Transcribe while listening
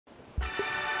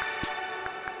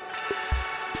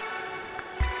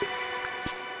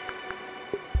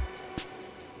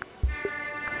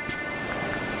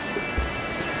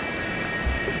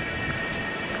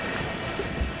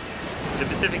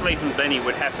Pacific leaping blenny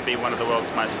would have to be one of the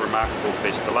world's most remarkable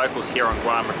fish. The locals here on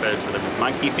Guam refer to them as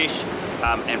monkey fish,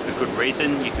 and for good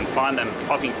reason. You can find them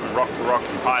hopping from rock to rock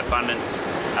in high abundance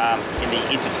in the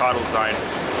intertidal zone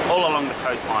all along the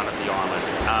coastline of the island.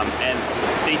 And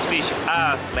these fish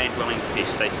are land-dwelling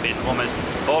fish. They spend almost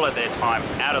all of their time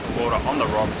out of the water on the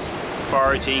rocks,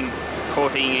 foraging,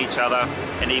 courting each other,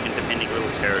 and even defending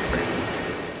little territories.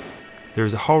 There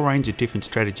is a whole range of different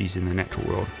strategies in the natural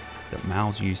world that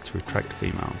males use to attract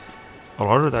females. A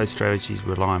lot of those strategies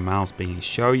rely on males being as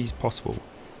showy as possible.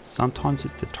 Sometimes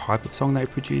it's the type of song they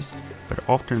produce, but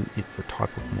often it's the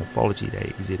type of morphology they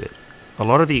exhibit. A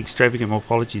lot of the extravagant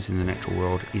morphologies in the natural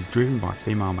world is driven by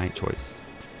female mate choice.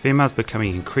 Females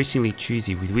becoming increasingly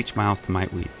choosy with which males to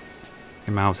mate with,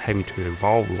 and males having to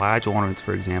evolve large ornaments,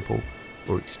 for example,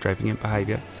 or extravagant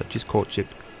behaviour such as courtship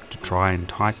to try and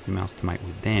entice females to mate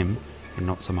with them and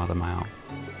not some other male.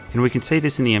 And we can see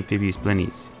this in the amphibious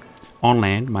blennies. On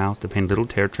land, males defend little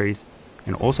territories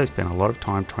and also spend a lot of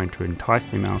time trying to entice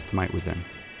females to mate with them.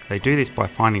 They do this by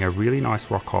finding a really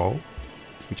nice rock hole,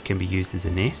 which can be used as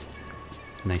a nest,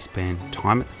 and they spend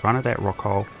time at the front of that rock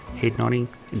hole, head nodding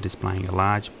and displaying a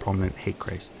large prominent head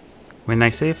crest. When they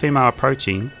see a female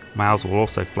approaching, males will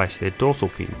also flash their dorsal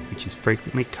fin, which is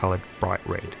frequently coloured bright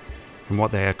red. And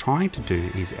what they are trying to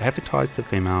do is advertise to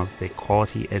females their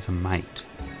quality as a mate.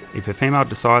 If a female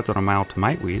decides on a male to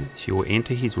mate with, she will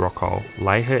enter his rock hole,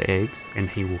 lay her eggs, and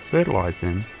he will fertilise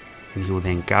them, and he will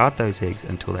then guard those eggs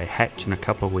until they hatch in a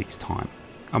couple of weeks' time.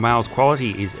 A male's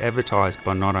quality is advertised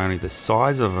by not only the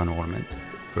size of an ornament,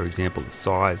 for example the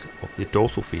size of the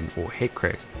dorsal fin or head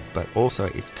crest, but also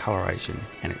its coloration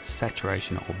and its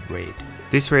saturation of red.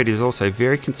 This red is also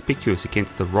very conspicuous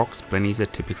against the rocks blennies are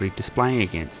typically displaying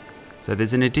against. So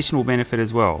there's an additional benefit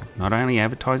as well, not only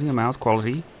advertising a male's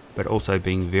quality, but also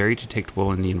being very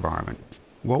detectable in the environment.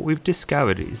 What we've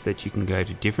discovered is that you can go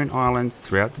to different islands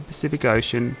throughout the Pacific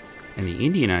Ocean and the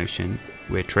Indian Ocean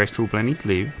where terrestrial blennies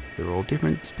live. They're all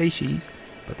different species,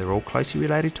 but they're all closely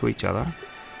related to each other.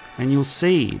 And you'll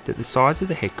see that the size of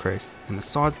the head crest and the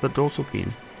size of the dorsal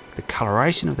fin, the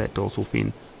coloration of that dorsal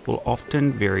fin will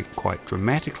often vary quite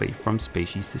dramatically from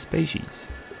species to species.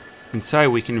 And so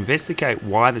we can investigate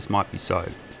why this might be so.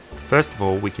 First of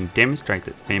all, we can demonstrate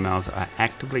that females are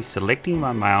actively selecting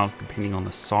among males depending on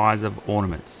the size of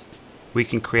ornaments. We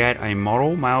can create a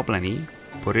model male blenny,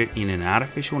 put it in an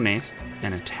artificial nest,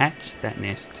 and attach that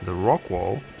nest to the rock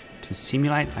wall to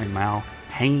simulate a male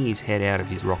hanging his head out of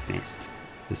his rock nest.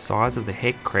 The size of the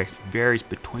head crest varies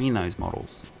between those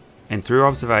models. And through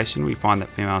observation, we find that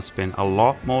females spend a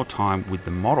lot more time with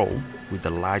the model with the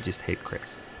largest head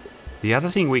crest. The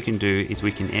other thing we can do is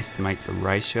we can estimate the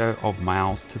ratio of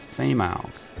males to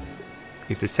females.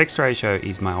 If the sex ratio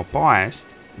is male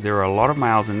biased, there are a lot of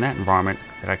males in that environment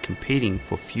that are competing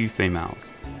for few females.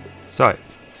 So,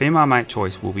 female mate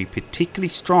choice will be particularly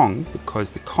strong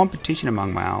because the competition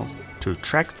among males to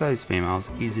attract those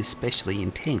females is especially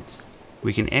intense.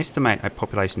 We can estimate a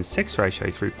population sex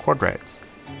ratio through quadrats,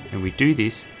 and we do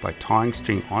this by tying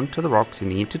string onto the rocks in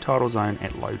the intertidal zone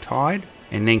at low tide,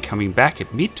 and then coming back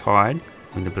at mid-tide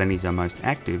when the blennies are most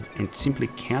active and simply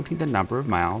counting the number of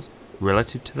males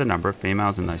relative to the number of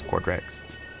females in those quadrats.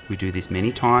 We do this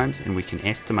many times and we can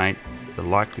estimate the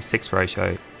likely sex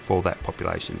ratio for that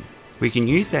population. We can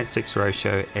use that sex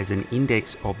ratio as an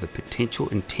index of the potential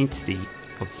intensity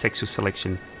of sexual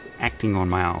selection acting on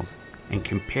males and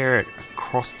compare it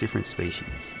across different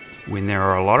species. When there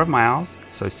are a lot of males,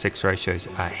 so sex ratios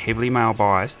are heavily male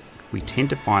biased, we tend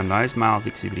to find those males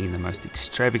exhibiting the most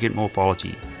extravagant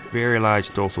morphology, very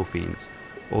large dorsal fins,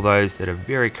 or those that are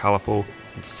very colourful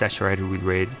and saturated with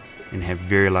red and have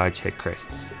very large head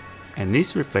crests. And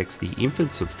this reflects the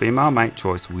influence of female mate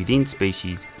choice within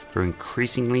species for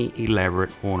increasingly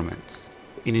elaborate ornaments.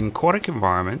 In aquatic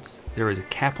environments, there is a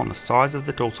cap on the size of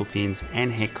the dorsal fins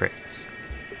and head crests.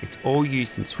 It's all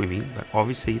used in swimming, but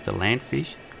obviously the land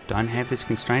fish don't have this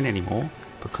constraint anymore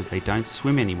because they don't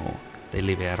swim anymore. They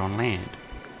live out on land.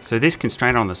 So this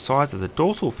constraint on the size of the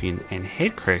dorsal fin and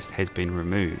head crest has been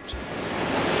removed.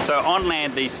 So on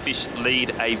land, these fish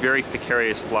lead a very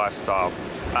precarious lifestyle.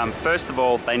 First of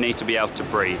all, they need to be able to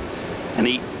breathe. And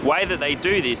the way that they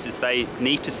do this is they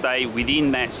need to stay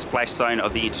within that splash zone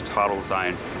of the intertidal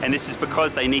zone. And this is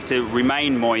because they need to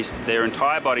remain moist, their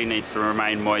entire body needs to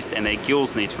remain moist, and their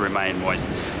gills need to remain moist.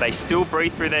 They still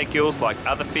breathe through their gills like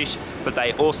other fish, but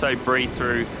they also breathe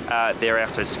through their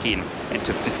outer skin. And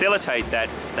to facilitate that,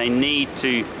 they need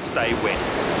to stay wet.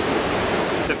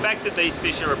 The fact that these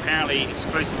fish are apparently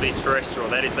exclusively terrestrial,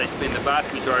 that is, they spend the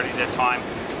vast majority of their time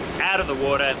out of the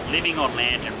water, living on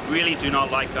land, and really do not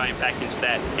like going back into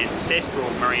that ancestral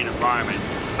marine environment,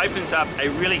 opens up a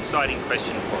really exciting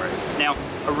question for us. Now,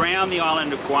 around the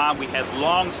island of Guam, we have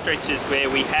long stretches where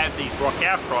we have these rock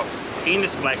outcrops in the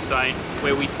splash zone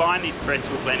where we find these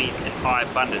terrestrial blennies in high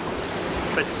abundance.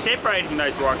 But separating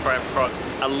those rock outcrops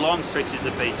are long stretches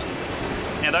of beaches.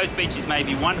 Now, those beaches may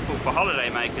be wonderful for holiday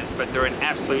makers, but they're an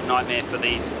absolute nightmare for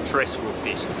these terrestrial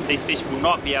fish. These fish will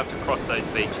not be able to cross those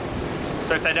beaches.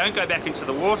 So if they don't go back into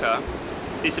the water,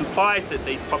 this implies that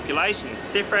these populations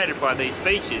separated by these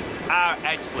beaches are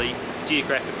actually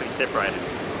geographically separated.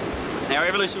 Now,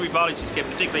 evolutionary biologists get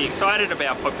particularly excited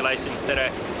about populations that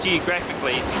are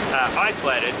geographically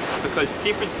isolated because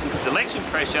difference in selection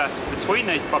pressure between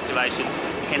those populations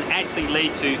can actually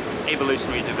lead to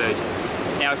evolutionary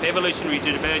divergence. Now, if evolutionary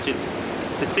divergence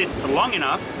persists for long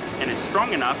enough and is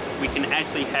strong enough, we can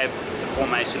actually have the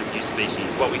formation of new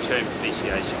species, what we term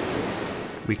speciation.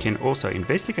 We can also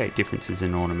investigate differences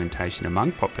in ornamentation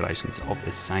among populations of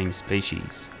the same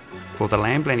species. For the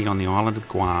land blenny on the island of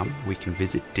Guam, we can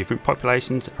visit different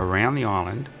populations around the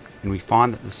island, and we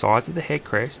find that the size of the head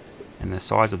crest and the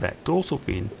size of that dorsal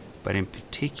fin, but in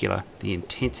particular the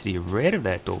intensity of red of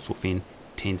that dorsal fin,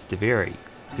 tends to vary.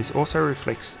 This also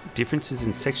reflects differences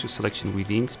in sexual selection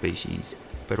within species,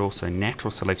 but also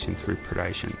natural selection through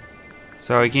predation.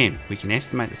 So again, we can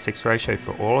estimate the sex ratio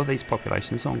for all of these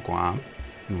populations on Guam,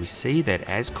 and we see that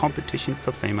as competition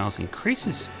for females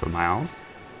increases for males,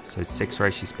 so sex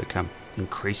ratios become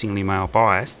increasingly male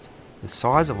biased, the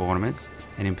size of ornaments,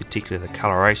 and in particular the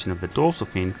coloration of the dorsal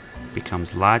fin,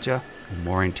 becomes larger and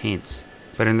more intense.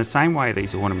 But in the same way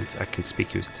these ornaments are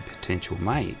conspicuous to potential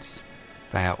mates,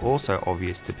 they are also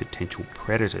obvious to potential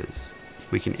predators.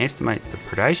 We can estimate the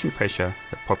predation pressure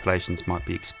that populations might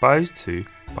be exposed to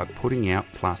by putting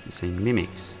out plasticine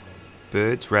mimics.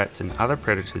 Birds, rats and other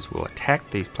predators will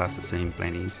attack these plasticine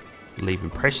blennies, leave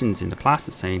impressions in the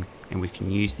plasticine, and we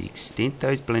can use the extent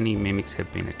those blenny mimics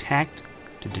have been attacked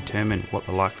to determine what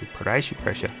the likely predation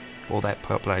pressure for that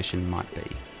population might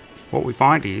be. What we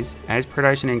find is, as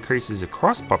predation increases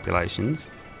across populations,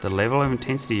 the level of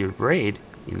intensity of red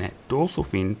in that dorsal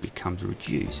fin becomes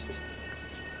reduced.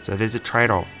 So there's a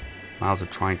trade-off. Males are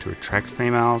trying to attract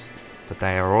females, but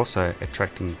they are also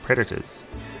attracting predators.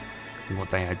 And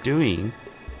what they are doing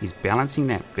is balancing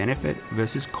that benefit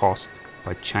versus cost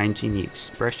by changing the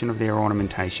expression of their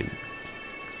ornamentation.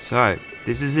 So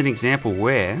this is an example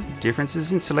where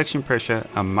differences in selection pressure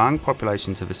among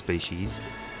populations of a species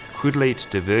could lead to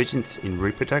divergence in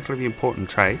reproductively important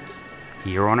traits,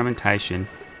 here ornamentation,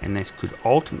 and this could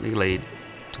ultimately lead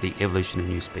to the evolution of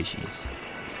new species.